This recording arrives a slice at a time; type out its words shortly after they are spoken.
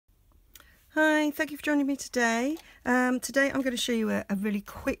Hi, thank you for joining me today. Today I'm going to show you a really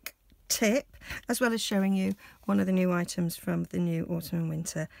quick tip, as well as showing you one of the new items from the new Autumn and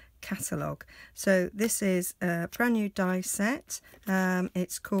Winter catalogue. So this is a brand new die set.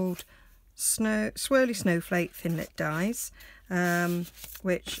 It's called Swirly Snowflake Thinlit dies,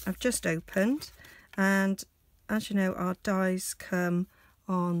 which I've just opened. And as you know, our dies come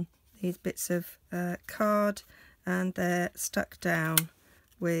on these bits of card, and they're stuck down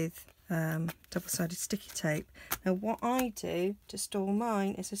with double-sided sticky tape. Now what I do to store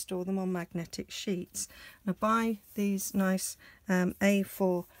mine is to store them on magnetic sheets. I buy these nice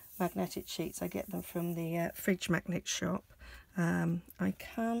A4 magnetic sheets. I get them from the fridge magnet shop. I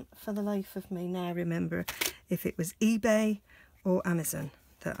can't for the life of me now remember if it was eBay or Amazon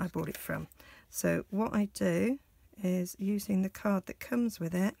that I bought it from. So what I do is, using the card that comes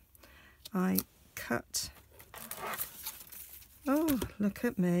with it, I cut. Oh, look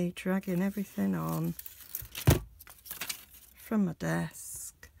at me dragging everything on from my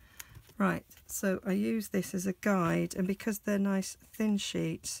desk. Right, so I use this as a guide, and because they're nice thin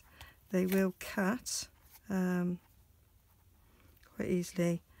sheets, they will cut quite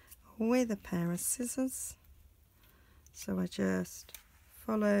easily with a pair of scissors. So I just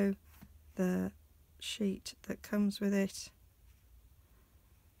follow the sheet that comes with it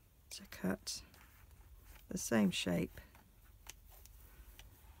to cut the same shape.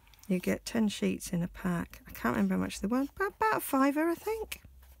 You get 10 sheets in a pack. I can't remember how much they were, but about a £5, I think.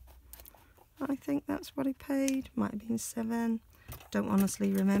 I think that's what I paid. Might have been £7. Don't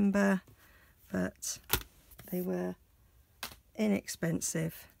honestly remember, but they were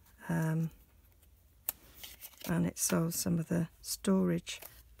inexpensive. And it solves some of the storage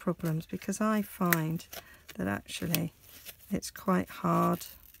problems, because I find that actually it's quite hard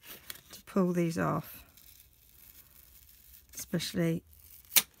to pull these off, especially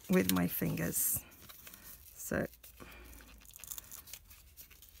with my fingers. So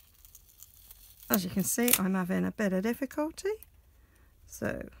as you can see, I'm having a bit of difficulty.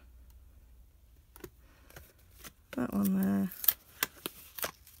 So that one there.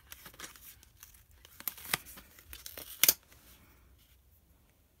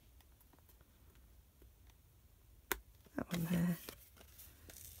 That one there.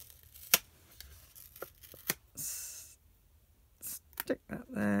 Stick that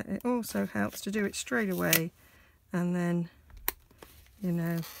there. It also helps to do it straight away, and then you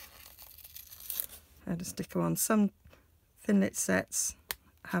know how to stick them on. Some Thinlit sets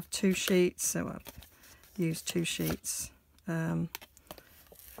have 2 sheets, so I've used 2 sheets for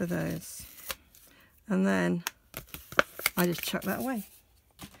those, and then I just chuck that away.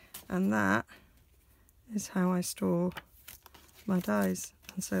 And that is how I store my dies,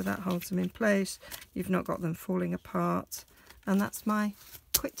 and so that holds them in place. You've not got them falling apart. And that's my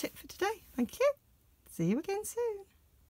quick tip for today. Thank you. See you again soon.